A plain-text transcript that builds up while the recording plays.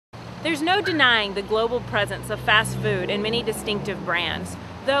There's no denying the global presence of fast food and many distinctive brands.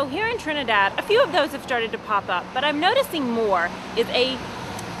 Though here in Trinidad, a few of those have started to pop up, but I'm noticing more is a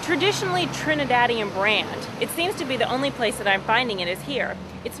traditionally Trinidadian brand. It seems to be the only place that I'm finding it is here.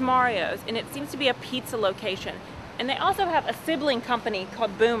 It's Mario's, and it seems to be a pizza location. And they also have a sibling company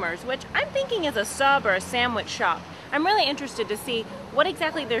called Boomers, which I'm thinking is a sub or a sandwich shop. I'm really interested to see what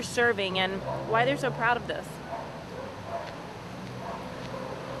exactly they're serving and why they're so proud of this.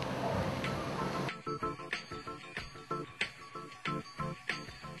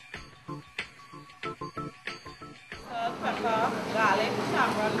 Pepper, garlic,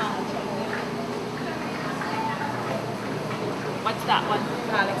 saffron, What's that one?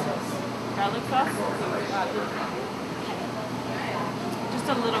 garlic sauce. Garlic sauce? Garlic. Just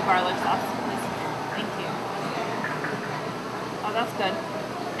a little garlic sauce, please. Thank you. Oh, that's good.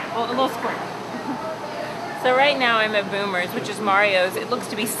 Well, a little squirt. So right now I'm at Boomers, which is Mario's. It looks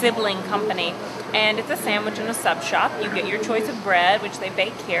to be sibling company, and it's a sandwich and a sub shop. You get your choice of bread, which they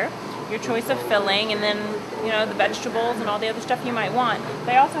bake here, your choice of filling, and then, you know, the vegetables and all the other stuff you might want.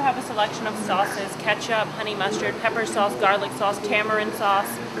 They also have a selection of sauces: ketchup, honey mustard, pepper sauce, garlic sauce, tamarind sauce.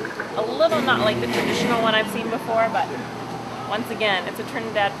 A little not like the traditional one I've seen before, but once again, it's a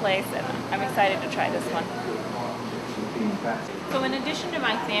Trinidad place, and I'm excited to try this one. So in addition to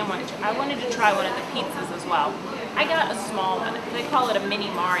my sandwich, I wanted to try one of the pizzas as well. I got a small one. They call it a mini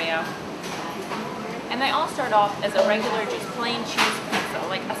Mario. And they all start off as a regular, just plain cheese pizza,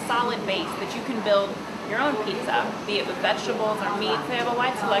 like a solid base that you can build your own pizza, be it with vegetables or meats. They have a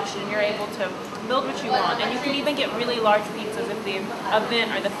wide selection. You're able to build what you want. And you can even get really large pizzas if the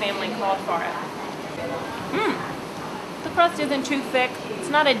event or the family called for it. The crust isn't too thick. It's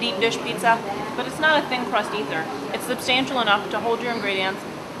not a deep dish pizza, but it's not a thin crust either. It's substantial enough to hold your ingredients.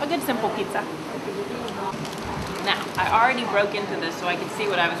 A good simple pizza. Now, I already broke into this so I could see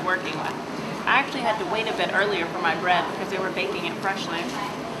what I was working with. I actually had to wait a bit earlier for my bread because they were baking it freshly.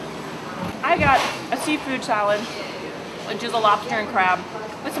 I got a seafood salad, which is a lobster and crab,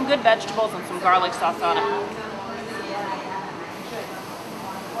 with some good vegetables and some garlic sauce on it.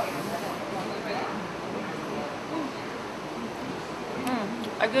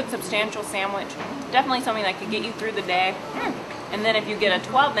 A good substantial sandwich. Definitely something that could get you through the day. And then if you get a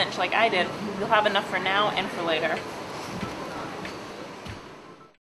 12-inch like I did, you'll have enough for now and for later.